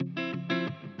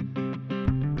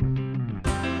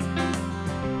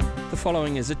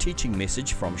following is a teaching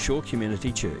message from Shore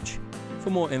Community Church. For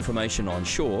more information on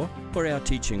Shore or our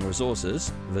teaching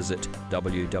resources, visit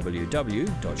www.shore.org.nz.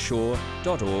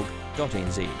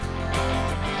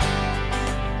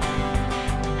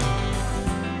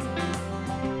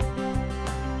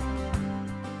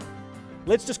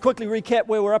 Let's just quickly recap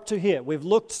where we're up to here. We've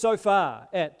looked so far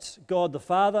at God the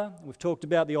Father. We've talked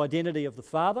about the identity of the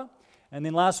Father. And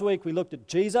then last week we looked at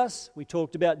Jesus. We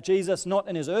talked about Jesus not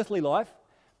in his earthly life,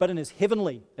 but in his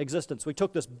heavenly existence. We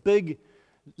took this big,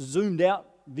 zoomed out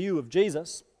view of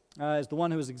Jesus as the one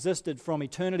who has existed from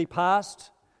eternity past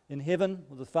in heaven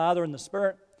with the Father and the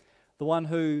Spirit, the one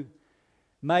who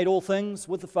made all things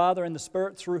with the Father and the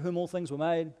Spirit, through whom all things were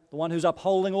made, the one who's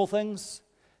upholding all things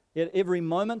at every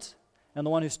moment, and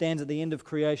the one who stands at the end of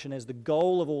creation as the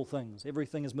goal of all things.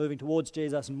 Everything is moving towards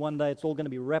Jesus, and one day it's all going to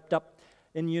be wrapped up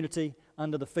in unity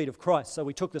under the feet of Christ. So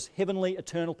we took this heavenly,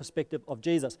 eternal perspective of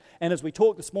Jesus. And as we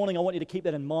talk this morning, I want you to keep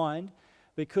that in mind,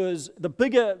 because the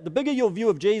bigger your view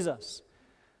of Jesus,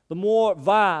 the more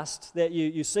vast that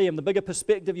you see him, the bigger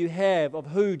perspective you have of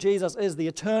who Jesus is, the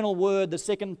eternal Word, the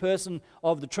second person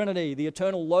of the Trinity, the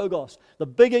eternal Logos. The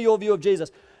bigger your view of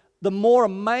Jesus, the more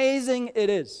amazing it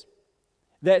is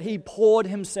that he poured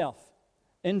himself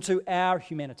into our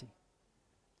humanity.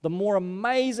 The more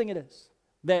amazing it is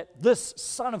that this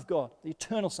Son of God, the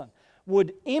eternal Son,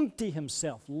 would empty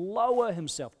himself, lower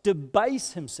himself,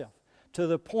 debase himself to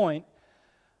the point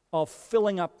of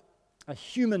filling up a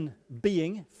human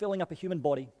being, filling up a human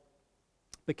body,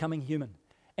 becoming human,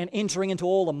 and entering into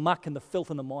all the muck and the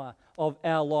filth and the mire of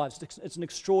our lives. It's an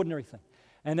extraordinary thing,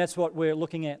 and that's what we're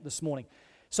looking at this morning.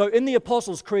 So in the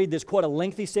Apostles' Creed, there's quite a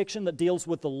lengthy section that deals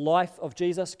with the life of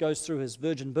Jesus, goes through his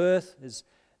virgin birth, his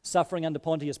suffering under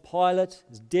Pontius Pilate,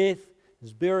 his death,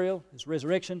 his burial, his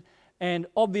resurrection, and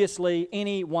obviously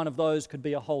any one of those could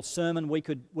be a whole sermon. We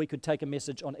could take a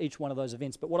message on each one of those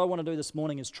events. But what I want to do this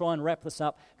morning is try and wrap this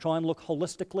up, try and look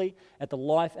holistically at the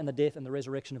life and the death and the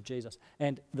resurrection of Jesus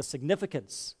and the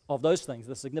significance of those things,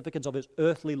 the significance of his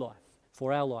earthly life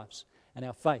for our lives and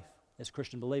our faith as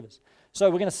Christian believers. So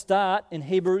we're going to start in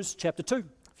Hebrews chapter 2.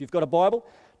 If you've got a Bible,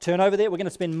 turn over there. We're going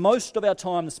to spend most of our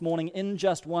time this morning in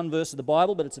just one verse of the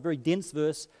Bible, but it's a very dense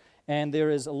verse, and there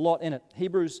is a lot in it.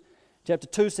 Hebrews chapter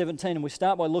 2:17, and we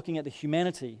start by looking at the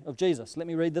humanity of Jesus. Let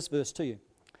me read this verse to you.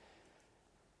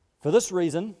 For this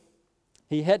reason,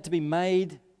 he had to be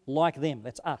made like them.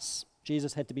 That's us.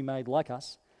 Jesus had to be made like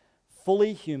us,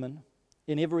 fully human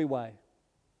in every way,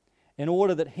 in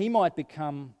order that he might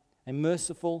become a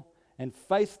merciful and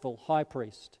faithful high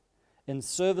priest in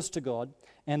service to God,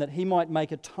 and that he might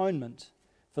make atonement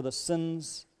for the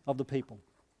sins of the people.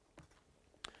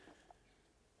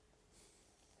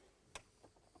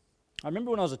 I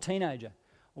remember when I was a teenager,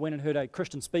 I went and heard a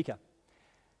Christian speaker.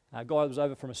 A guy was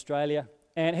over from Australia,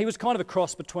 and he was kind of a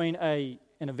cross between an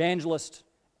evangelist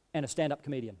and a stand-up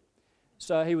comedian.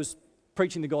 So he was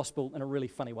preaching the gospel in a really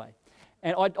funny way.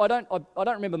 And I don't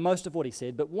remember most of what he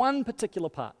said, but one particular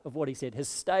part of what he said has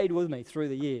stayed with me through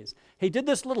the years. He did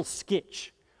this little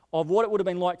sketch of what it would have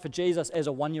been like for Jesus as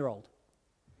a 1-year-old.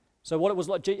 So what it was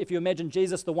like, if you imagine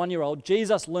Jesus the 1-year-old,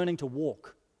 Jesus learning to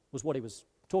walk was what he was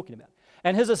talking about.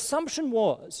 And his assumption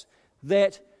was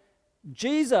that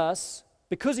Jesus,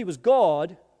 because he was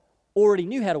God, already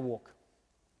knew how to walk,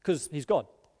 because he's God,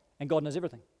 and God knows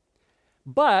everything.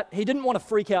 But he didn't want to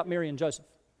freak out Mary and Joseph.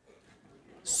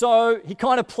 So he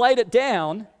kind of played it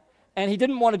down, and he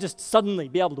didn't want to just suddenly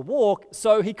be able to walk,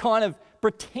 so he kind of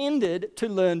pretended to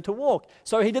learn to walk.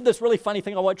 So he did this really funny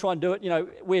thing, I won't try and do it,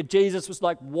 where Jesus was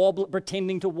like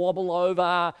pretending to wobble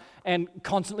over and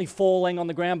constantly falling on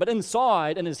the ground, but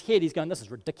inside, in his head, he's going, this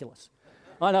is ridiculous.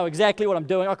 I know exactly what I'm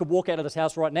doing. I could walk out of this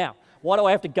house right now. Why do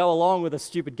I have to go along with this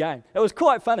stupid game? It was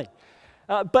quite funny.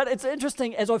 But it's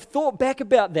interesting, as I've thought back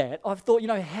about that, I've thought,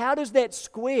 how does that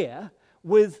square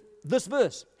with this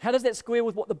verse? How does that square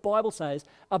with what the Bible says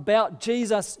about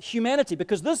Jesus' humanity?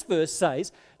 Because this verse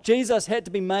says Jesus had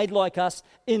to be made like us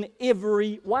in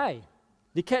every way.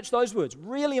 Do you catch those words?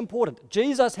 Really important.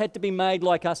 Jesus had to be made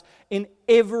like us in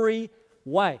every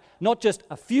way. Not just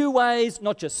a few ways,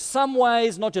 not just some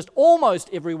ways, not just almost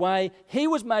every way. He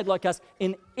was made like us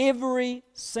in every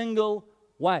single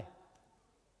way.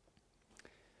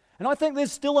 And I think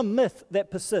there's still a myth that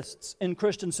persists in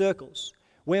Christian circles,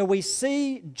 where we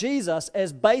see Jesus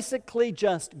as basically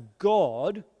just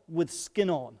God with skin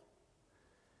on.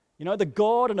 The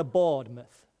God and a bod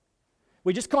myth.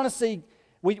 We just kind of see,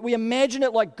 we imagine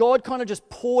it like God kind of just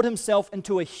poured himself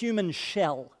into a human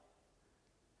shell.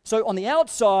 So on the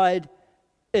outside,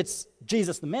 it's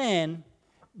Jesus the man,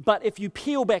 but if you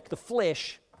peel back the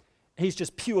flesh, he's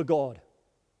just pure God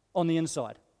on the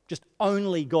inside. just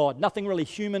only God, nothing really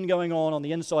human going on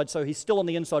the inside, so he's still on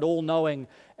the inside, all-knowing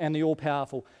and the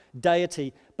all-powerful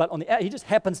deity, but on the out, he just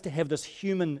happens to have this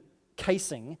human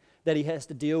casing that he has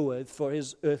to deal with for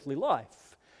his earthly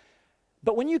life.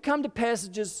 But when you come to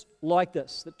passages like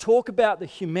this that talk about the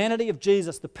humanity of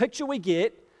Jesus, the picture we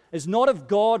get is not of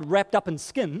God wrapped up in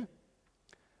skin,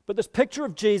 but this picture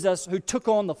of Jesus who took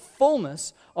on the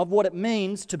fullness of what it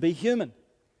means to be human,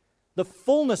 the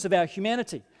fullness of our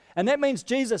humanity. And that means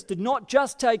Jesus did not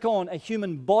just take on a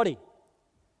human body,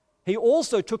 he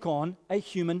also took on a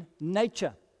human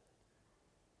nature.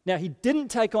 Now, he didn't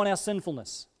take on our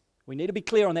sinfulness. We need to be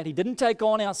clear on that. He didn't take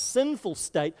on our sinful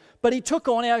state, but he took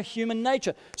on our human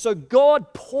nature. So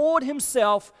God poured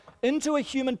himself into a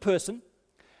human person,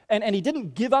 and he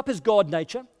didn't give up his God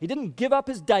nature. He didn't give up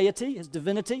his deity, his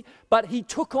divinity, but he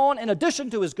took on, in addition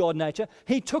to his God nature,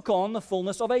 he took on the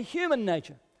fullness of a human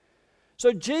nature.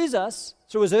 So Jesus,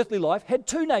 through his earthly life, had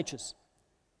two natures,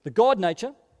 the God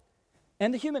nature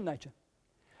and the human nature.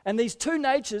 And these two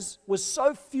natures were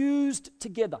so fused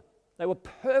together. They were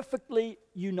perfectly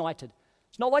united.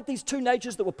 It's not like these two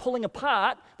natures that were pulling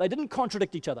apart. They didn't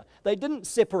contradict each other. They didn't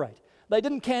separate. They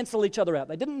didn't cancel each other out.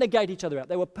 They didn't negate each other out.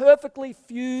 They were perfectly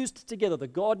fused together, the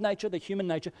God nature, the human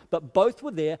nature, but both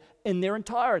were there in their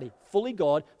entirety, fully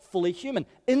God, fully human,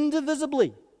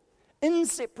 indivisibly,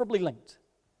 inseparably linked.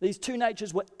 These two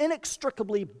natures were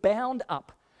inextricably bound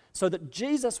up so that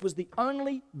Jesus was the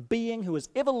only being who has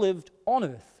ever lived on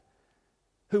earth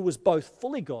who was both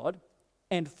fully God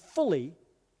and fully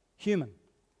human.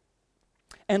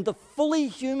 And the fully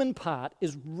human part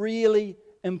is really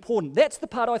important. That's the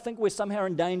part I think we're somehow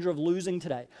in danger of losing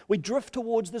today. We drift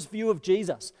towards this view of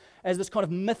Jesus as this kind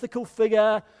of mythical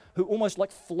figure who almost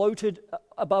like floated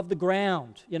above the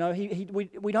ground. You know,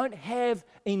 we don't have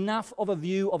enough of a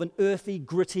view of an earthy,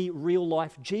 gritty,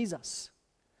 real-life Jesus.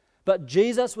 But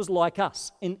Jesus was like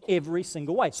us in every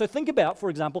single way. So think about, for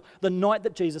example, the night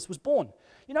that Jesus was born.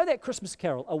 You know that Christmas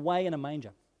carol, Away in a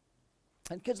Manger?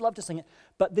 And kids love to sing it,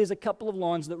 but there's a couple of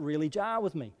lines that really jar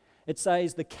with me. It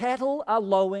says, the cattle are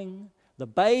lowing, the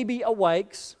baby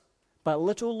awakes, but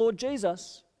little Lord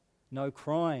Jesus, no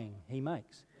crying he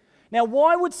makes. Now,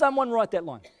 why would someone write that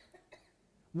line?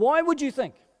 Why would you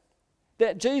think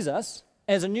that Jesus,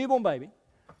 as a newborn baby,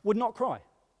 would not cry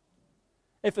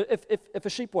if a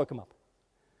sheep woke him up,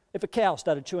 if a cow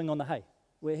started chewing on the hay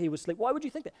where he was asleep? Why would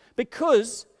you think that?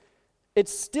 Because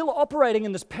it's still operating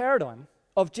in this paradigm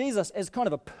of Jesus as kind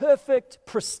of a perfect,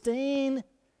 pristine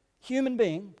human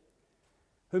being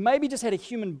who maybe just had a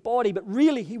human body, but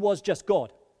really he was just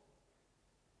God.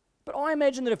 But I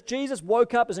imagine that if Jesus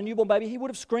woke up as a newborn baby, he would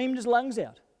have screamed his lungs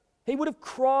out. He would have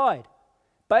cried.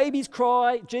 Babies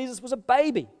cry. Jesus was a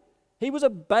baby. He was a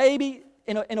baby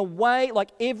in a way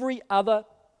like every other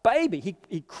baby.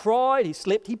 He cried, he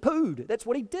slept, he pooed. That's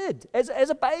what he did as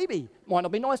a baby. Might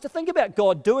not be nice to think about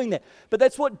God doing that, but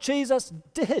that's what Jesus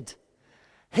did.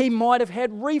 He might have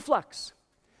had reflux.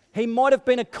 He might have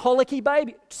been a colicky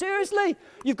baby. Seriously,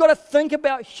 you've got to think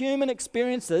about human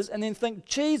experiences and then think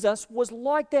Jesus was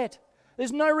like that.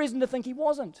 There's no reason to think he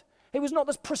wasn't. He was not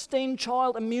this pristine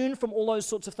child immune from all those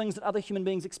sorts of things that other human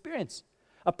beings experience.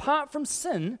 Apart from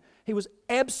sin, he was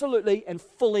absolutely and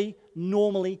fully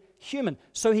normally human.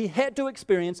 So he had to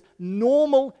experience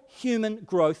normal human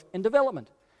growth and development.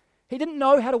 He didn't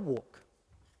know how to walk.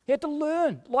 He had to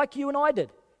learn, like you and I did,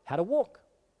 how to walk.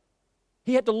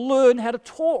 He had to learn how to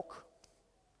talk.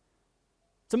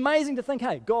 It's amazing to think,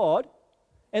 hey, God,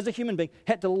 as a human being,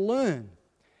 had to learn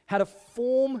how to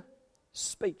form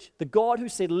speech. The God who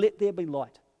said, let there be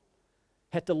light,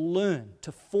 had to learn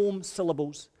to form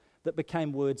syllables that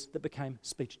became words, that became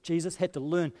speech. Jesus had to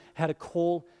learn how to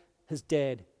call his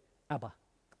dad Abba.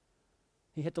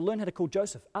 He had to learn how to call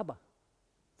Joseph Abba,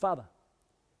 Father.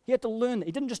 He had to learn that.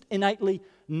 He didn't just innately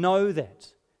know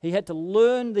that. He had to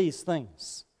learn these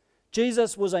things.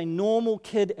 Jesus was a normal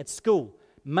kid at school.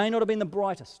 May not have been the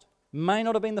brightest, may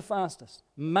not have been the fastest,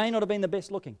 may not have been the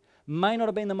best looking, may not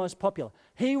have been the most popular.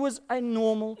 He was a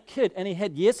normal kid, and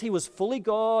he was fully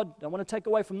God. Don't want to take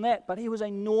away from that, but he was a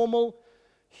normal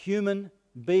human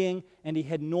being, and he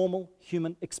had normal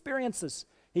human experiences.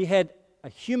 He had a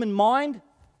human mind,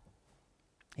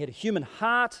 he had a human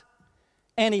heart,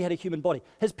 and he had a human body.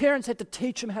 His parents had to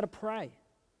teach him how to pray.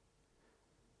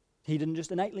 He didn't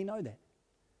just innately know that.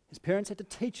 His parents had to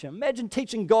teach him. Imagine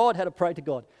teaching God how to pray to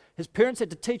God. His parents had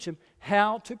to teach him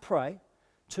how to pray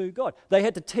to God. They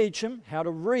had to teach him how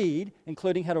to read,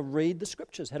 including how to read the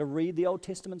Scriptures, how to read the Old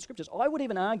Testament Scriptures. I would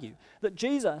even argue that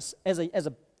Jesus,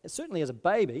 certainly as a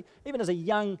baby, even as a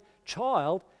young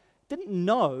child, didn't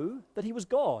know that he was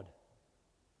God.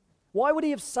 Why would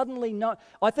he have suddenly known?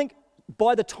 I think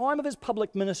by the time of his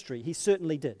public ministry, he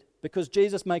certainly did, because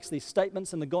Jesus makes these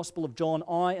statements in the Gospel of John,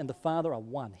 I and the Father are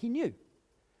one. He knew.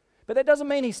 But that doesn't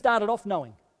mean he started off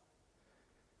knowing.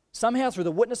 Somehow, through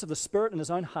the witness of the Spirit in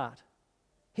his own heart,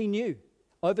 he knew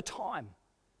over time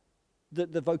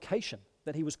the vocation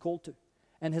that he was called to,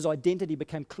 and his identity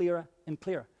became clearer and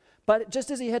clearer. But just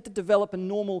as he had to develop in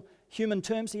normal human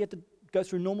terms, he had to go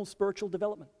through normal spiritual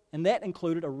development, and that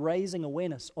included a raising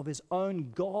awareness of his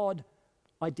own God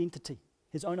identity,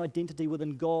 his own identity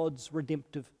within God's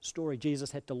redemptive story.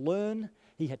 Jesus had to learn,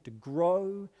 he had to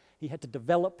grow, he had to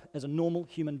develop as a normal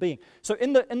human being. So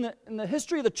in the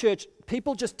history of the church,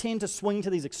 people just tend to swing to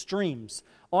these extremes.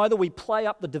 Either we play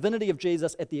up the divinity of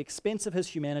Jesus at the expense of his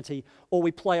humanity, or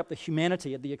we play up the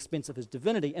humanity at the expense of his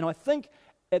divinity. And I think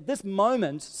at this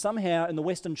moment, somehow in the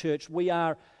Western church, we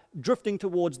are drifting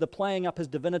towards the playing up his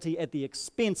divinity at the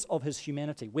expense of his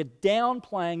humanity. We're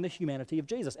downplaying the humanity of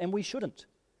Jesus, and we shouldn't.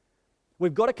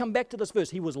 We've got to come back to this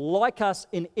verse. He was like us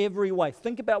in every way.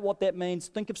 Think about what that means.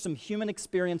 Think of some human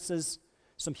experiences,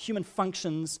 some human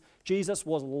functions. Jesus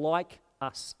was like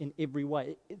us in every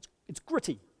way. It's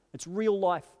gritty. It's real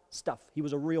life stuff. He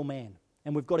was a real man,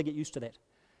 and we've got to get used to that.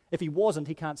 If he wasn't,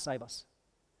 he can't save us.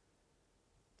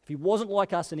 If he wasn't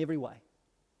like us in every way,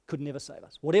 could never save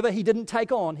us. Whatever he didn't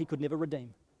take on, he could never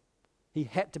redeem. He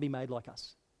had to be made like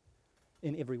us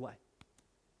in every way.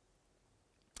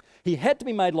 He had to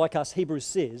be made like us, Hebrews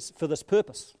says, for this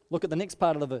purpose. Look at the next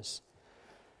part of the verse.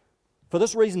 For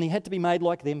this reason, he had to be made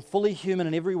like them, fully human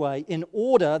in every way, in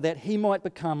order that he might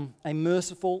become a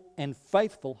merciful and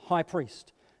faithful high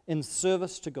priest in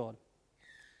service to God.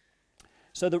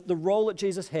 So the role that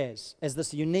Jesus has as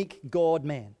this unique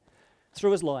God-man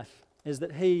through his life is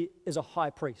that he is a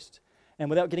high priest. And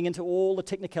without getting into all the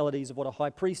technicalities of what a high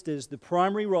priest is, the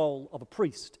primary role of a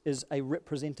priest is a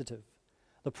representative.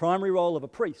 The primary role of a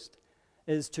priest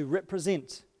is to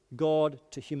represent God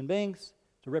to human beings,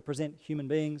 to represent human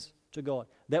beings to God.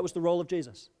 That was the role of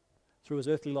Jesus through his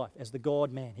earthly life as the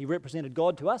God-man. He represented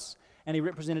God to us, and he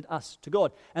represented us to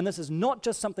God. And this is not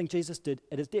just something Jesus did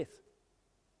at his death.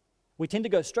 We tend to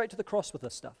go straight to the cross with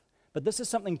this stuff, but this is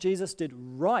something Jesus did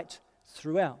right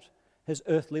throughout his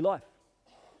earthly life.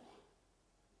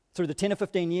 Through the 10 or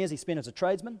 15 years he spent as a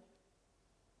tradesman,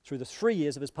 through the 3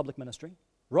 years of his public ministry,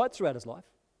 right throughout his life,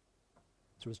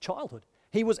 through his childhood,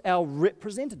 he was our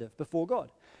representative before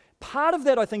God. Part of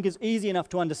that, I think, is easy enough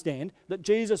to understand, that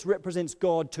Jesus represents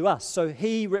God to us, so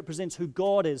he represents who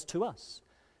God is to us.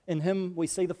 In him we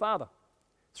see the Father.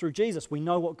 Through Jesus we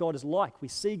know what God is like. We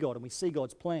see God and we see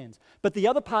God's plans. But the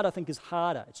other part, I think, is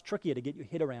harder. It's trickier to get your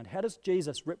head around. How does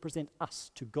Jesus represent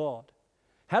us to God?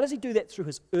 How does he do that through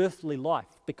his earthly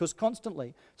life? Because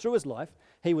constantly, through his life,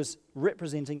 he was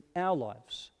representing our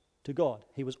lives to God.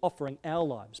 He was offering our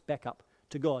lives back up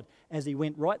to God as he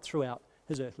went right throughout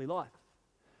his earthly life.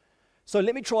 So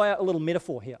let me try out a little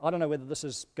metaphor here. I don't know whether this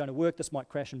is going to work. This might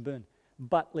crash and burn.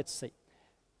 But let's see.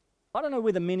 I don't know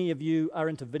whether many of you are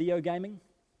into video gaming.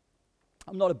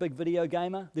 I'm not a big video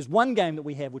gamer. There's one game that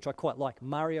we have which I quite like,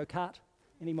 Mario Kart.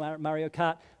 Any Mario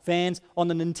Kart fans? On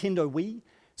the Nintendo Wii.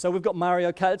 So we've got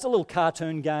Mario Kart. It's a little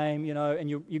cartoon game, you know, and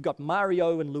you've got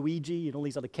Mario and Luigi and all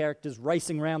these other characters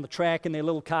racing around the track in their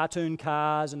little cartoon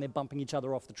cars, and they're bumping each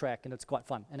other off the track, and it's quite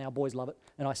fun. And our boys love it,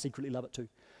 and I secretly love it too.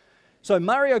 So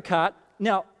Mario Kart.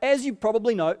 Now, as you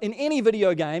probably know, in any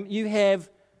video game, you have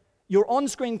your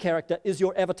on-screen character is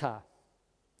your avatar.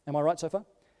 Am I right so far?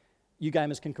 You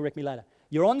gamers can correct me later.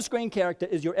 Your on-screen character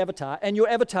is your avatar, and your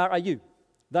avatar are you.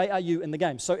 They are you in the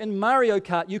game. So in Mario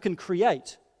Kart, you can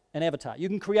create an avatar. You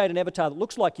can create an avatar that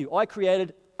looks like you. I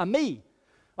created a me.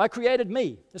 I created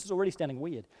me. This is already sounding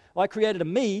weird. I created a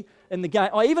me in the game.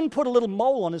 I even put a little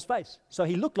mole on his face, so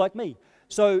he looked like me.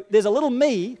 So there's a little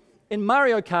me in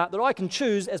Mario Kart that I can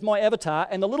choose as my avatar,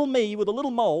 and the little me with a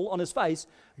little mole on his face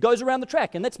goes around the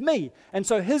track, and that's me. And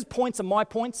so his points are my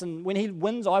points, and when he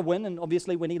wins, I win, and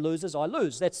obviously when he loses, I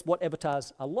lose. That's what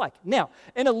avatars are like. Now,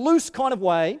 in a loose kind of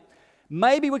way,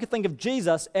 maybe we could think of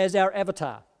Jesus as our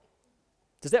avatar.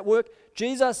 Does that work?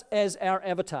 Jesus as our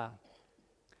avatar.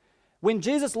 When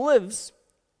Jesus lives,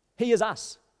 he is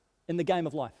us in the game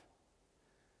of life.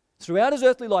 Throughout his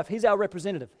earthly life, he's our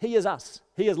representative. He is us.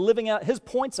 He is living out. His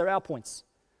points are our points.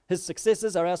 His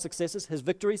successes are our successes. His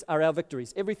victories are our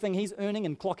victories. Everything he's earning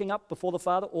and clocking up before the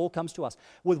Father all comes to us.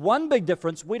 With one big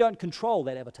difference, we don't control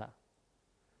that avatar.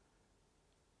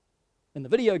 In the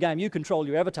video game, you control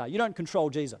your avatar. You don't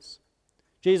control Jesus.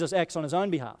 Jesus acts on his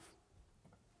own behalf.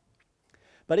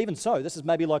 But even so, this is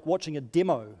maybe like watching a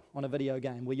demo on a video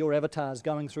game where your avatar is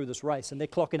going through this race and they're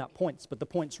clocking up points, but the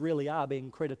points really are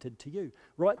being credited to you.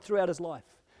 Right throughout his life,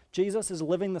 Jesus is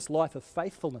living this life of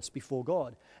faithfulness before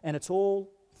God, and it's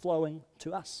all flowing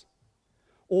to us.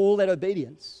 All that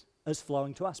obedience is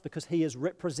flowing to us because he is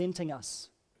representing us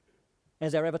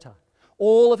as our avatar.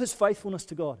 All of his faithfulness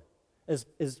to God is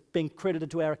being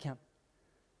credited to our account.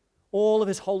 All of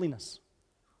his holiness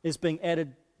is being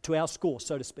added to our score,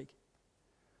 so to speak.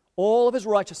 All of his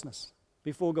righteousness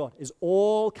before God is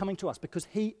all coming to us because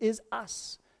he is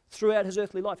us. Throughout his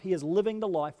earthly life, he is living the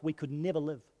life we could never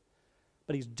live.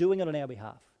 But he's doing it on our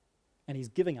behalf. And he's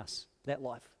giving us that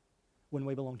life when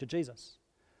we belong to Jesus.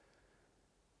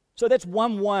 So that's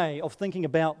one way of thinking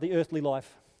about the earthly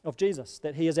life of Jesus,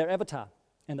 that he is our avatar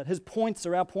and that his points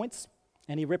are our points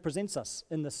and he represents us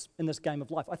in this game of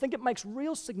life. I think it makes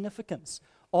real significance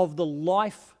of the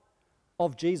life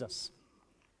of Jesus.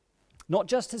 Not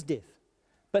just his death,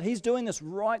 but he's doing this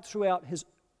right throughout his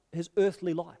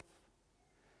earthly life.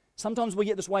 Sometimes we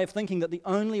get this way of thinking that the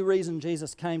only reason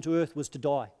Jesus came to earth was to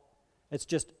die. It's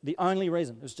just the only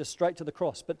reason. It was just straight to the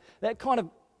cross. But that kind of,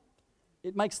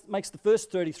 it makes the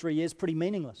first 33 years pretty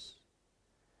meaningless.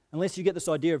 Unless you get this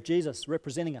idea of Jesus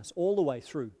representing us all the way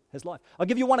through his life. I'll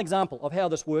give you one example of how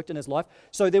this worked in his life.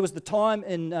 So there was the time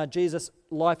in Jesus'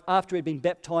 life after he'd been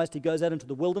baptized, he goes out into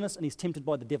the wilderness and he's tempted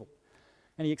by the devil.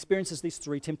 And he experiences these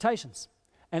 3 temptations.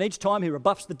 And each time he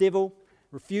rebuffs the devil,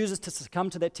 refuses to succumb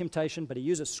to that temptation, but he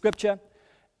uses Scripture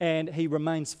and he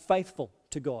remains faithful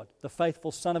to God, the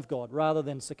faithful Son of God, rather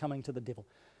than succumbing to the devil.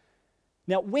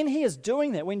 Now, when he is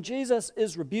doing that, when Jesus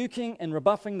is rebuking and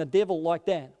rebuffing the devil like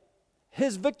that,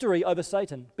 his victory over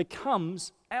Satan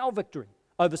becomes our victory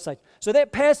over Satan. So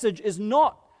that passage is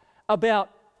not about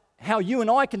how you and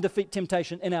I can defeat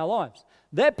temptation in our lives.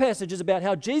 That passage is about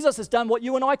how Jesus has done what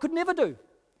you and I could never do.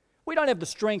 We don't have the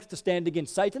strength to stand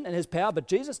against Satan and his power, but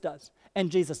Jesus does. And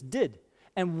Jesus did.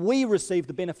 And we receive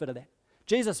the benefit of that.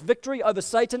 Jesus' victory over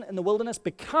Satan in the wilderness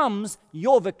becomes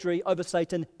your victory over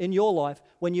Satan in your life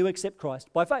when you accept Christ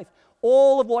by faith.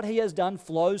 All of what he has done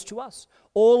flows to us.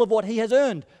 All of what he has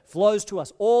earned flows to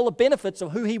us. All the benefits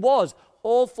of who he was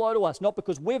all flow to us, not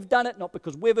because we've done it, not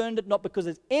because we've earned it, not because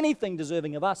there's anything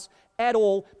deserving of us at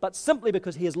all, but simply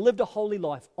because he has lived a holy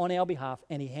life on our behalf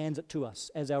and he hands it to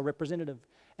us as our representative,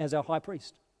 as our high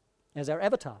priest, as our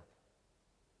avatar.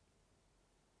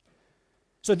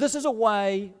 So this is a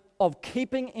way of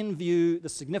keeping in view the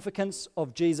significance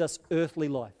of Jesus' earthly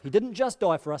life. He didn't just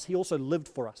die for us, he also lived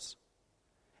for us.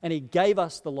 And he gave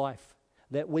us the life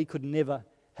that we could never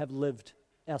have lived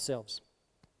ourselves.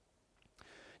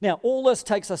 Now, all this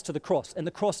takes us to the cross, and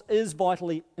the cross is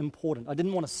vitally important. I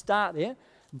didn't want to start there,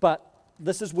 but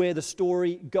this is where the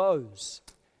story goes.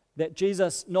 That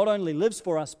Jesus not only lives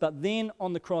for us, but then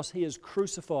on the cross he is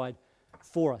crucified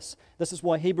for us. This is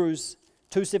why Hebrews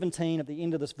 2:17 at the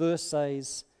end of this verse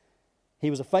says, he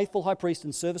was a faithful high priest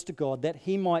in service to God that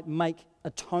he might make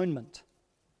atonement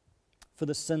for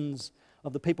the sins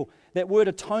of the people. That word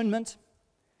atonement,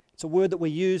 it's a word that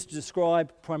we use to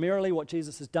describe primarily what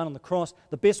Jesus has done on the cross.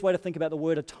 The best way to think about the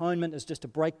word atonement is just to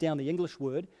break down the English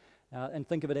word and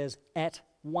think of it as at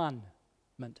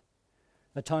one-ment.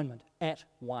 Atonement, at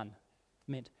one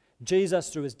meant. Jesus,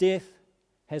 through his death,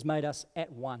 has made us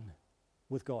at one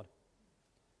with God.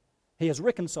 He has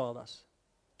reconciled us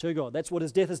to God. That's what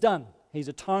his death has done. He's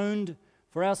atoned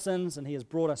for our sins and he has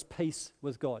brought us peace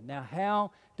with God. Now,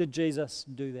 how did Jesus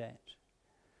do that?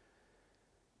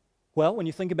 Well, when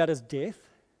you think about his death,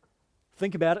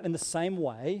 think about it in the same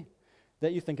way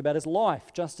that you think about his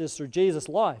life. Just as through Jesus'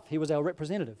 life, he was our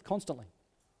representative constantly.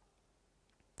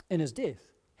 In his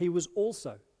death, he was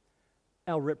also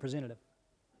our representative,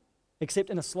 except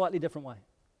in a slightly different way.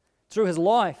 Through his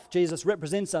life, Jesus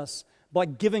represents us by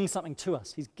giving something to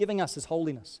us. He's giving us his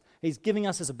holiness. He's giving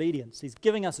us his obedience. He's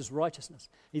giving us his righteousness.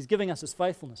 He's giving us his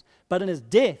faithfulness. But in his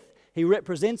death, he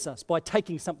represents us by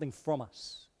taking something from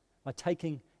us, by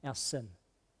taking our sin.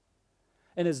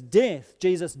 In his death,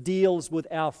 Jesus deals with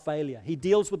our failure. He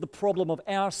deals with the problem of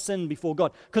our sin before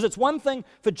God. Because it's one thing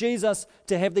for Jesus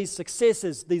to have these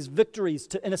successes, these victories,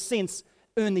 to, in a sense,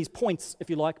 earn these points, if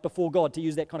you like, before God, to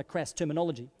use that kind of crass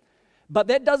terminology. But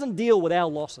that doesn't deal with our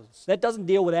losses. That doesn't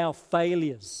deal with our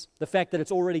failures, the fact that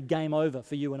it's already game over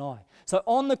for you and I. So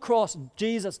on the cross,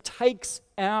 Jesus takes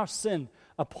our sin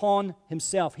upon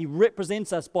himself. He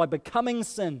represents us by becoming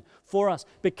sin for us,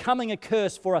 becoming a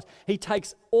curse for us. He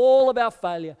takes all of our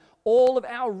failure, all of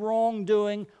our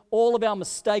wrongdoing, all of our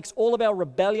mistakes, all of our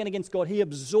rebellion against God. He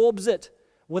absorbs it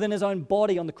within his own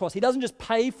body on the cross. He doesn't just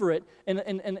pay for it in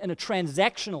a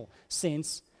transactional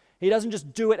sense. He doesn't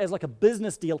just do it as like a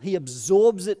business deal. He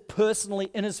absorbs it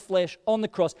personally in his flesh on the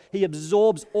cross. He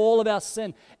absorbs all of our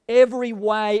sin. Every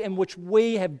way in which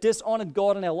we have dishonored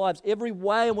God in our lives, every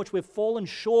way in which we've fallen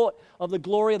short of the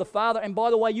glory of the Father. And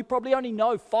by the way, you probably only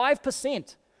know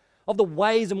 5% of the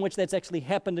ways in which that's actually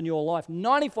happened in your life.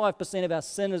 95% of our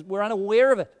sin is we're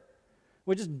unaware of it.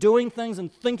 We're just doing things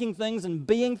and thinking things and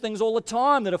being things all the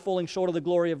time that are falling short of the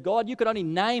glory of God. You could only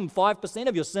name 5%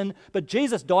 of your sin, but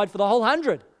Jesus died for the whole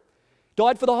 100.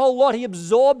 Died for the whole lot. He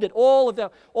absorbed it, all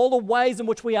the ways in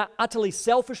which we are utterly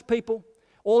selfish people,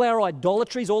 all our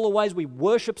idolatries, all the ways we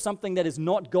worship something that is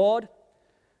not God,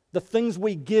 the things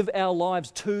we give our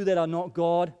lives to that are not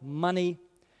God, money,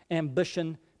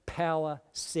 ambition, power,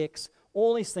 sex,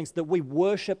 all these things that we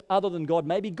worship other than God,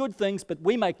 maybe good things, but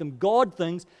we make them God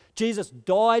things. Jesus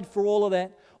died for all of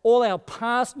that, all our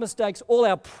past mistakes, all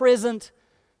our present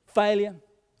failure,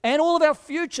 and all of our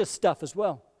future stuff as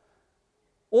well.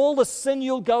 All the sin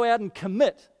you'll go out and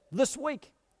commit this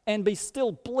week and be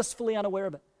still blissfully unaware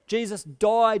of it. Jesus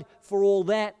died for all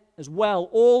that as well,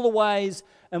 all the ways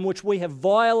in which we have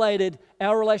violated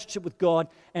our relationship with God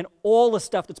and all the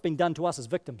stuff that's been done to us as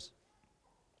victims.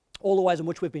 All the ways in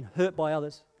which we've been hurt by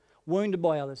others, wounded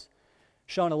by others,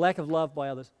 shown a lack of love by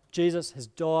others. Jesus has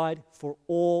died for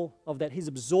all of that. He's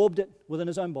absorbed it within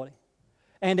his own body.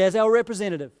 And as our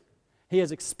representative, he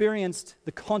has experienced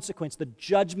the consequence, the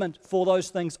judgment for those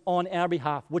things on our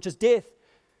behalf, which is death.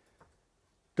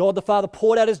 God the Father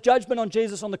poured out his judgment on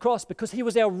Jesus on the cross because he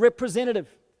was our representative.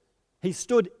 He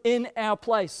stood in our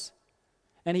place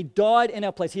and he died in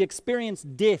our place. He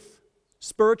experienced death,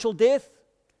 spiritual death,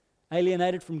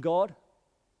 alienated from God,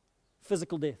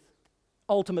 physical death,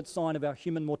 ultimate sign of our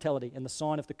human mortality and the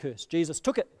sign of the curse. Jesus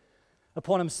took it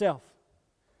upon himself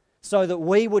so that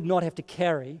we would not have to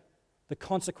carry the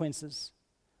consequences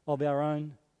of our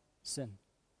own sin.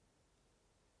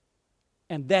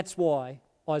 And that's why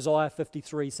Isaiah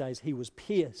 53 says he was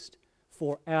pierced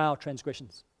for our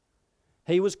transgressions.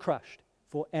 He was crushed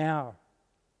for our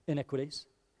iniquities.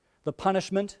 The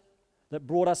punishment that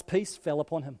brought us peace fell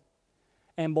upon him.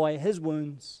 And by his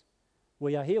wounds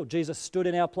we are healed. Jesus stood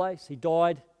in our place. He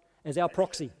died as our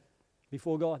proxy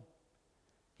before God.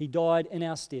 He died in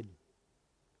our stead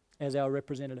as our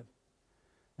representative.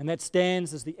 And that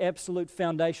stands as the absolute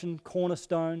foundation,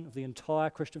 cornerstone of the entire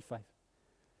Christian faith.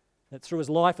 That through his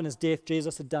life and his death,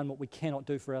 Jesus had done what we cannot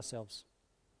do for ourselves.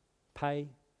 Pay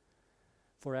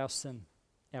for our sin,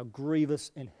 our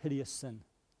grievous and hideous sin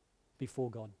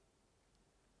before God.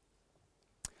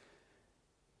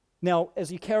 Now,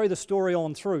 as you carry the story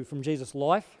on through from Jesus'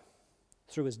 life,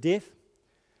 through his death,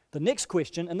 the next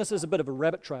question, and this is a bit of a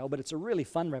rabbit trail, but it's a really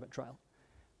fun rabbit trail.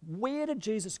 Where did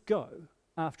Jesus go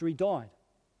after he died?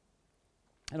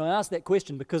 And I ask that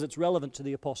question because it's relevant to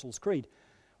the Apostles' Creed.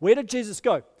 Where did Jesus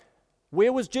go?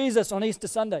 Where was Jesus on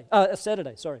Saturday?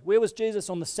 Where was Jesus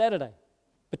on the Saturday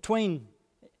between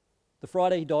the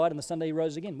Friday he died and the Sunday he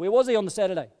rose again? Where was he on the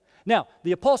Saturday? Now,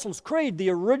 the Apostles' Creed, the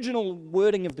original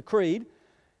wording of the creed,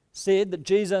 said that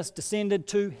Jesus descended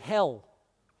to hell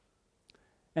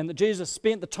and that Jesus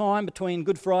spent the time between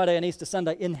Good Friday and Easter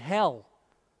Sunday in hell,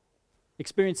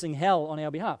 experiencing hell on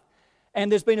our behalf. And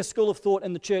there's been a school of thought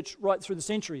in the church right through the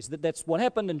centuries that that's what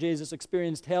happened and Jesus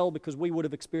experienced hell because we would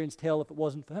have experienced hell if it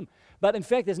wasn't for him. But in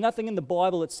fact, there's nothing in the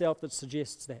Bible itself that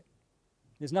suggests that.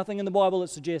 There's nothing in the Bible that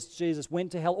suggests Jesus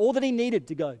went to hell or that he needed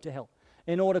to go to hell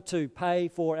in order to pay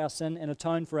for our sin and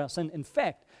atone for our sin. In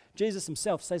fact, Jesus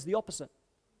himself says the opposite.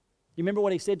 You remember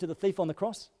what he said to the thief on the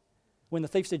cross? When the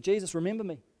thief said, Jesus, remember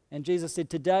me. And Jesus said,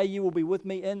 today you will be with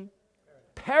me in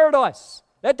paradise.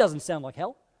 That doesn't sound like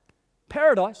hell.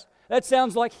 Paradise. That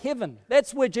sounds like heaven.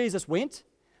 That's where Jesus went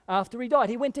after he died.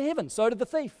 He went to heaven. So did the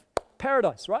thief.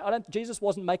 Paradise, right? Jesus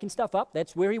wasn't making stuff up.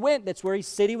 That's where he went. That's where he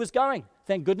said he was going.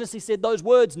 Thank goodness he said those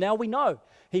words. Now we know.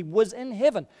 He was in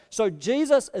heaven. So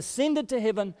Jesus ascended to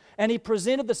heaven and he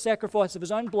presented the sacrifice of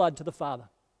his own blood to the Father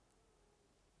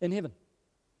in heaven.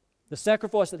 The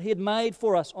sacrifice that he had made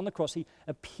for us on the cross. He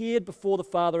appeared before the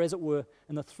Father, as it were,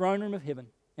 in the throne room of heaven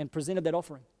and presented that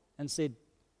offering and said,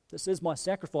 this is my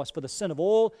sacrifice for the sin of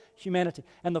all humanity.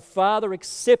 And the Father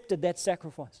accepted that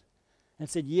sacrifice and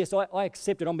said, yes, I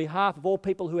accept it on behalf of all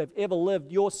people who have ever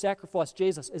lived. Your sacrifice,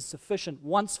 Jesus, is sufficient,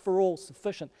 once for all,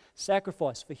 sufficient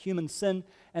sacrifice for human sin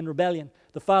and rebellion.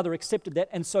 The Father accepted that.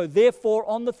 And so therefore,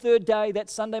 on the third day, that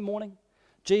Sunday morning,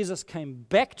 Jesus came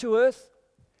back to earth.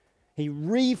 He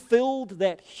refilled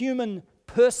that human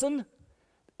person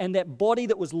and that body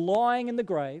that was lying in the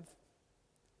grave.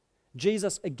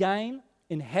 Jesus again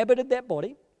inhabited that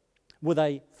body with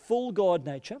a full God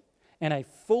nature and a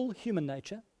full human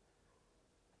nature,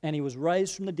 and he was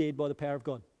raised from the dead by the power of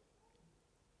God.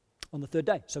 on the third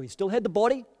day. So he still had the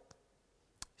body,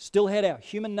 still had our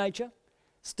human nature,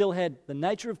 still had the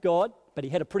nature of God, but he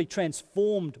had a pretty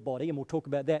transformed body, and we'll talk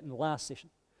about that in the last session.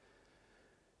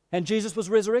 And Jesus was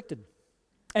resurrected.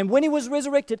 And when he was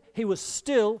resurrected, he was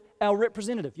still our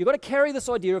representative. You've got to carry this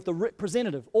idea of the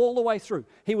representative all the way through.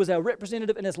 He was our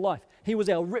representative in his life. He was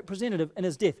our representative in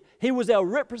his death. He was our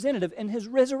representative in his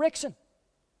resurrection.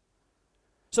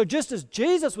 So just as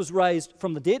Jesus was raised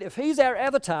from the dead, if he's our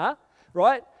avatar,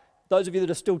 right? Those of you that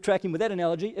are still tracking with that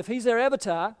analogy, if he's our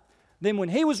avatar, then when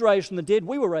he was raised from the dead,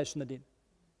 we were raised from the dead.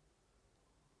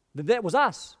 That was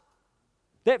us.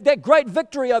 That great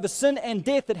victory over sin and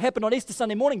death that happened on Easter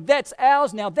Sunday morning, that's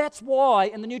ours now. That's why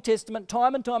in the New Testament,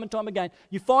 time and time and time again,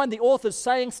 you find the authors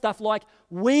saying stuff like,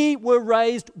 we were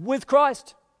raised with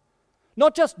Christ.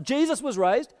 Not just Jesus was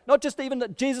raised, not just even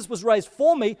that Jesus was raised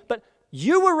for me, but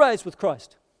you were raised with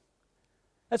Christ.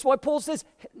 That's why Paul says,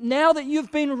 now that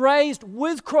you've been raised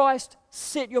with Christ,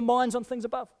 set your minds on things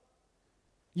above.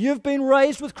 You've been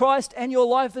raised with Christ and your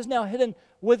life is now hidden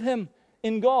with him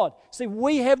in God. See,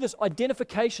 we have this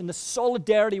identification, this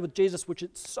solidarity with Jesus, which is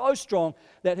so strong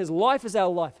that his life is our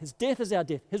life, his death is our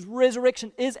death, his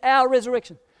resurrection is our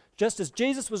resurrection. Just as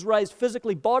Jesus was raised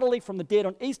physically, bodily from the dead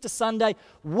on Easter Sunday,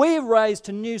 we're raised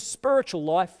to new spiritual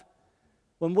life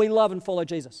when we love and follow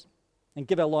Jesus and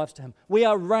give our lives to him. We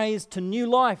are raised to new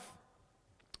life.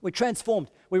 We're transformed.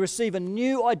 We receive a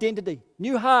new identity,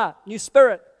 new heart, new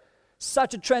spirit.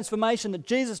 Such a transformation that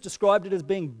Jesus described it as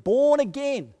being born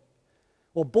again,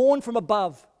 or born from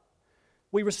above.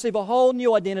 We receive a whole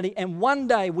new identity, and one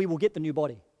day we will get the new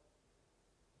body.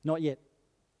 Not yet.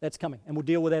 That's coming, and we'll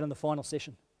deal with that in the final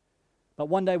session. But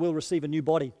one day we'll receive a new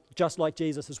body, just like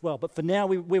Jesus as well. But for now,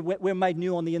 we're made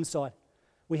new on the inside.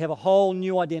 We have a whole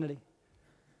new identity.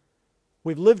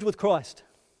 We've lived with Christ.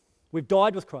 We've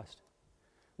died with Christ.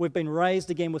 We've been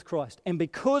raised again with Christ. And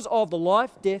because of the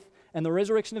life, death, and the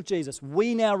resurrection of Jesus,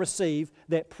 we now receive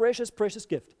that precious, precious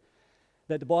gift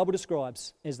that the Bible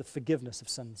describes as the forgiveness of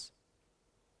sins.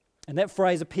 And that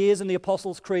phrase appears in the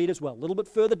Apostles' Creed as well, a little bit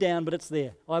further down, but it's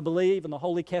there. I believe in the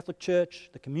Holy Catholic Church,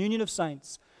 the communion of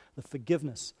saints, the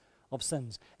forgiveness of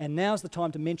sins. And now's the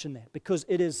time to mention that, because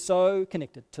it is so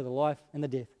connected to the life and the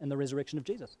death and the resurrection of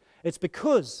Jesus. It's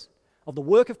because of the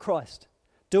work of Christ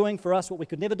doing for us what we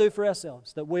could never do for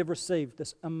ourselves that we've received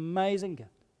this amazing gift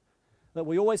that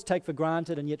we always take for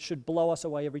granted and yet should blow us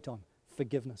away every time.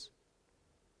 Forgiveness.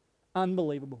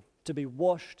 Unbelievable to be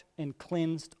washed and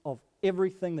cleansed of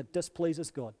everything that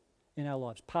displeases God in our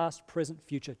lives, past, present,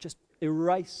 future, just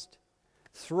erased,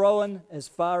 thrown as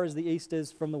far as the east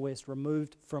is from the west,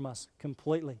 removed from us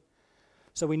completely.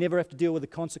 So we never have to deal with the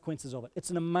consequences of it. It's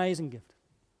an amazing gift.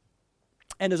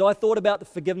 And as I thought about the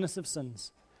forgiveness of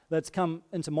sins that's come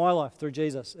into my life through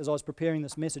Jesus as I was preparing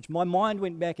this message, my mind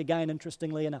went back again,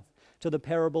 interestingly enough, to the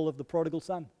parable of the prodigal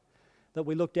son that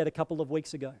we looked at a couple of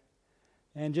weeks ago.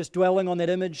 And just dwelling on that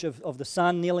image of the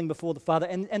son kneeling before the father.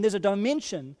 And there's a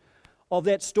dimension of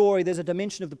that story, there's a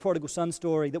dimension of the prodigal son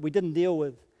story that we didn't deal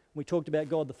with when we talked about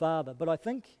God the Father. But I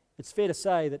think it's fair to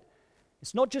say that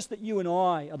it's not just that you and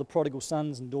I are the prodigal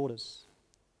sons and daughters.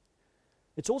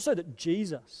 It's also that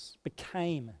Jesus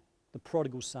became the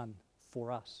prodigal son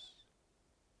for us.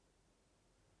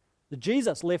 That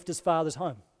Jesus left his father's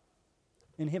home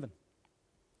in heaven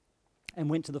and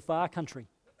went to the far country.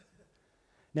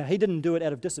 Now, he didn't do it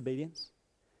out of disobedience.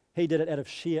 He did it out of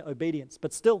sheer obedience.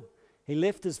 But still, he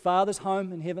left his father's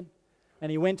home in heaven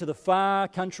and he went to the far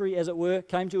country, as it were,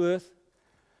 came to earth,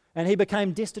 and he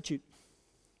became destitute.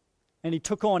 And he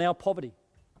took on our poverty.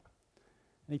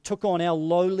 And he took on our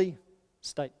lowly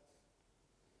state.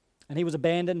 And he was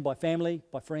abandoned by family,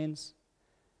 by friends.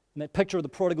 And that picture of the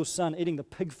prodigal son eating the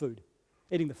pig food,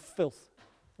 eating the filth,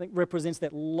 I think represents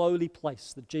that lowly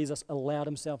place that Jesus allowed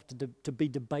himself to be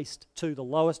debased to, the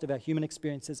lowest of our human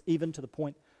experiences, even to the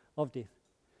point of death.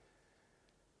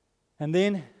 And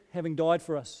then, having died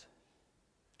for us,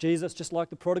 Jesus, just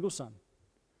like the prodigal son,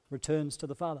 returns to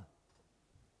the Father.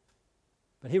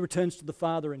 But he returns to the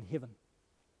Father in heaven.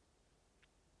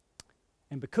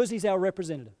 And because he's our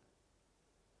representative,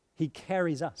 he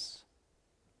carries us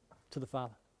to the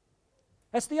Father.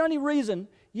 That's the only reason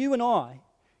you and I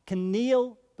can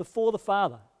kneel before the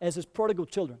Father as his prodigal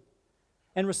children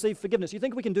and receive forgiveness. You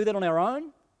think we can do that on our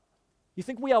own? You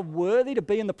think we are worthy to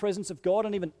be in the presence of God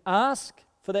and even ask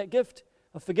for that gift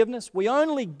of forgiveness? We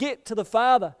only get to the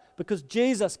Father because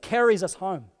Jesus carries us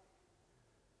home.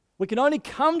 We can only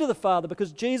come to the Father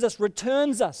because Jesus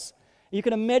returns us. You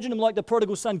can imagine him like the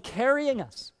prodigal son carrying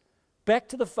us back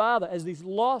to the Father as these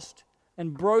lost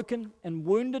and broken and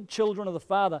wounded children of the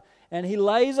Father, and he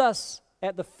lays us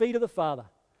at the feet of the Father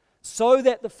so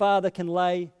that the Father can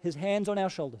lay his hands on our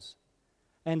shoulders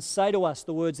and say to us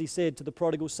the words he said to the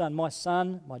prodigal son, my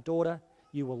son, my daughter,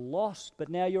 you were lost, but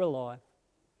now you're alive.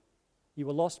 You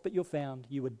were lost, but you're found.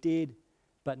 You were dead,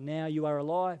 but now you are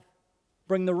alive.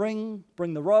 Bring the ring,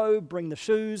 bring the robe, bring the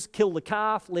shoes, kill the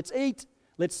calf. Let's eat,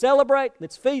 let's celebrate,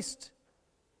 let's feast.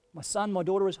 My son, my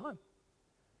daughter is home.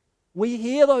 We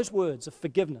hear those words of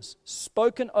forgiveness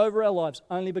spoken over our lives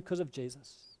only because of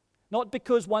Jesus. Not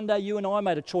because one day you and I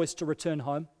made a choice to return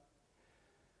home.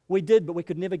 We did, but we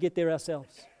could never get there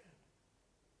ourselves.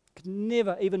 Could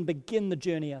never even begin the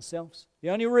journey ourselves. The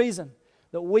only reason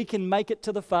that we can make it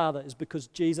to the Father is because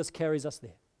Jesus carries us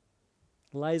there,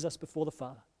 lays us before the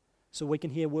Father, so we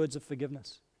can hear words of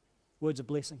forgiveness, words of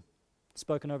blessing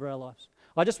spoken over our lives.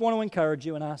 I just want to encourage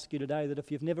you and ask you today that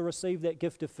if you've never received that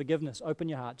gift of forgiveness, open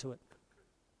your heart to it.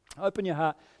 Open your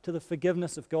heart to the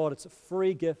forgiveness of God. It's a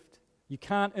free gift. You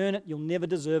can't earn it. You'll never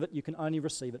deserve it. You can only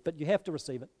receive it. But you have to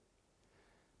receive it.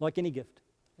 Like any gift.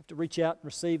 You have to reach out and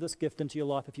receive this gift into your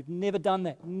life. If you've never done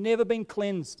that, never been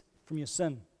cleansed from your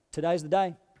sin, today's the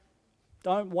day.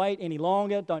 Don't wait any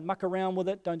longer. Don't muck around with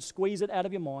it. Don't squeeze it out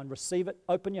of your mind. Receive it.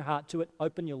 Open your heart to it.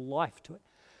 Open your life to it.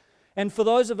 And for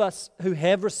those of us who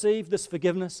have received this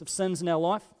forgiveness of sins in our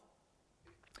life,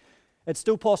 it's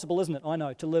still possible, isn't it? I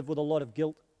know, to live with a lot of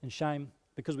guilt and shame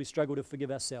because we struggle to forgive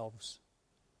ourselves.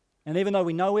 And even though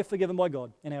we know we're forgiven by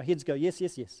God and our heads go, yes,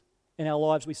 yes, yes, in our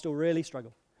lives we still really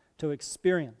struggle to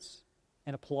experience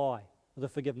and apply the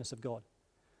forgiveness of God.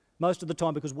 Most of the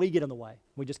time because we get in the way.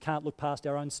 We just can't look past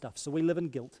our own stuff. So we live in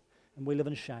guilt and we live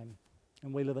in shame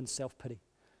and we live in self-pity.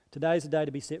 Today's the day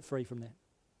to be set free from that.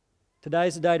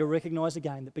 Today's the day to recognize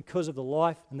again that because of the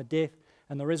life and the death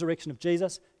and the resurrection of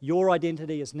Jesus, your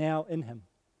identity is now in Him.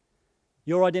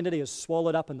 Your identity is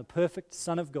swallowed up in the perfect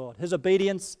Son of God. His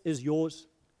obedience is yours.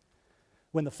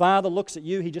 When the Father looks at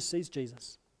you, He just sees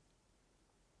Jesus.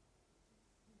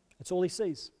 That's all He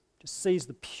sees. Just sees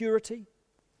the purity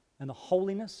and the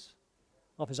holiness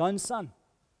of His own Son,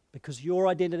 because your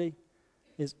identity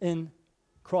is in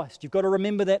Christ. You've got to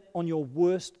remember that on your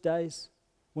worst days,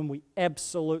 when we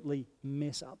absolutely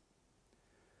mess up.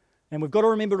 And we've got to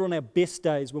remember it on our best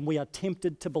days when we are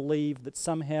tempted to believe that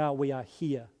somehow we are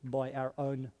here by our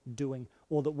own doing,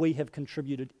 or that we have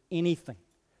contributed anything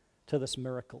to this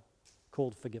miracle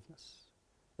called forgiveness.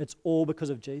 It's all because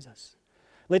of Jesus.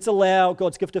 Let's allow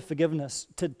God's gift of forgiveness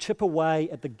to chip away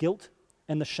at the guilt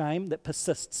and the shame that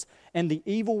persists. And the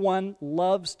evil one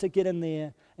loves to get in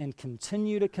there and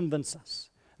continue to convince us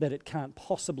that it can't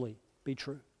possibly be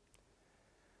true.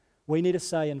 We need to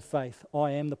say in faith,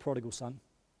 I am the prodigal son,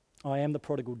 I am the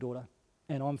prodigal daughter,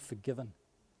 and I'm forgiven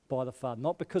by the Father.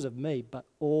 Not because of me, but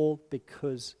all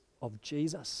because of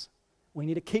Jesus. We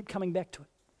need to keep coming back to it.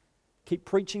 Keep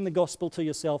preaching the gospel to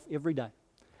yourself every day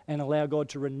and allow God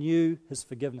to renew His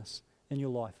forgiveness in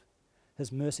your life.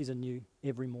 His mercies are new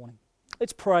every morning.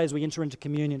 Let's pray as we enter into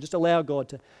communion. Just allow God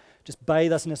to just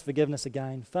bathe us in His forgiveness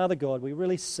again. Father God, we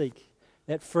really seek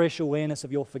that fresh awareness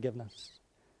of your forgiveness.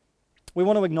 We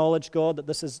want to acknowledge, God, that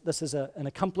this is an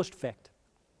accomplished fact.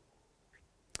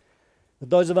 That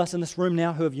those of us in this room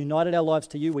now who have united our lives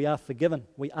to you, we are forgiven.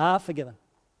 We are forgiven.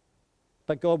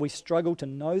 But God, we struggle to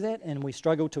know that and we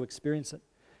struggle to experience it.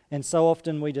 And so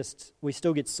often we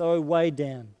still get so weighed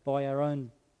down by our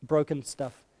own broken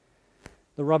stuff,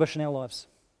 the rubbish in our lives,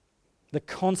 the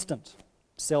constant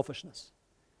selfishness.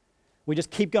 We just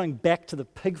keep going back to the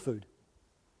pig food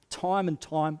time and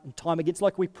time and time again. It's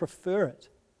like we prefer it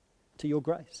to your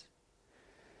grace.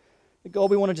 But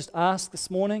God, we want to just ask this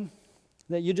morning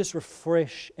that you just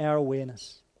refresh our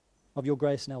awareness of your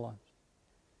grace in our lives.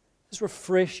 Just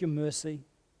refresh your mercy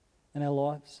in our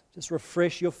lives. Just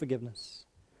refresh your forgiveness.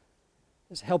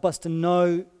 Just help us to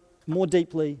know more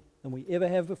deeply than we ever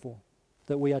have before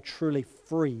that we are truly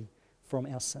free from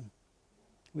our sin.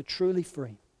 We're truly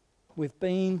free. We've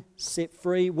been set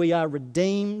free. We are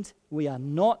redeemed. We are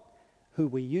not who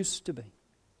we used to be.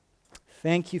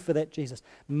 Thank you for that, Jesus.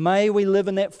 May we live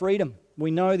in that freedom.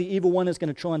 We know the evil one is going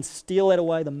to try and steal that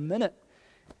away the minute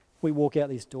we walk out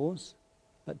these doors.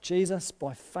 But Jesus,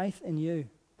 by faith in you,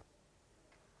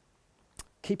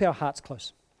 keep our hearts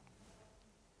close.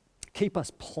 Keep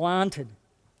us planted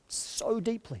so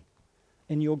deeply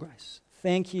in your grace.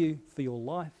 Thank you for your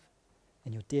life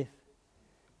and your death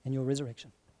and your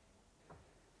resurrection.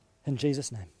 In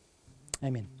Jesus' name,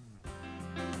 amen.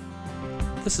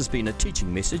 This has been a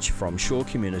teaching message from Shore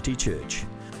Community Church.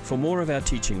 For more of our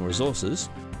teaching resources,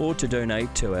 or to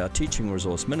donate to our teaching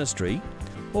resource ministry,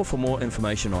 or for more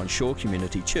information on Shore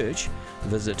Community Church,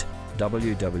 visit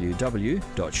www.shore.org.nz.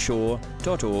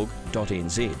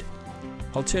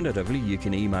 Alternatively, you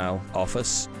can email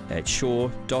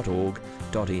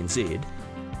office@shore.org.nz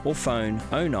or phone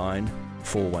 09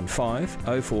 415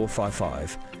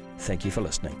 0455. Thank you for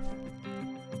listening.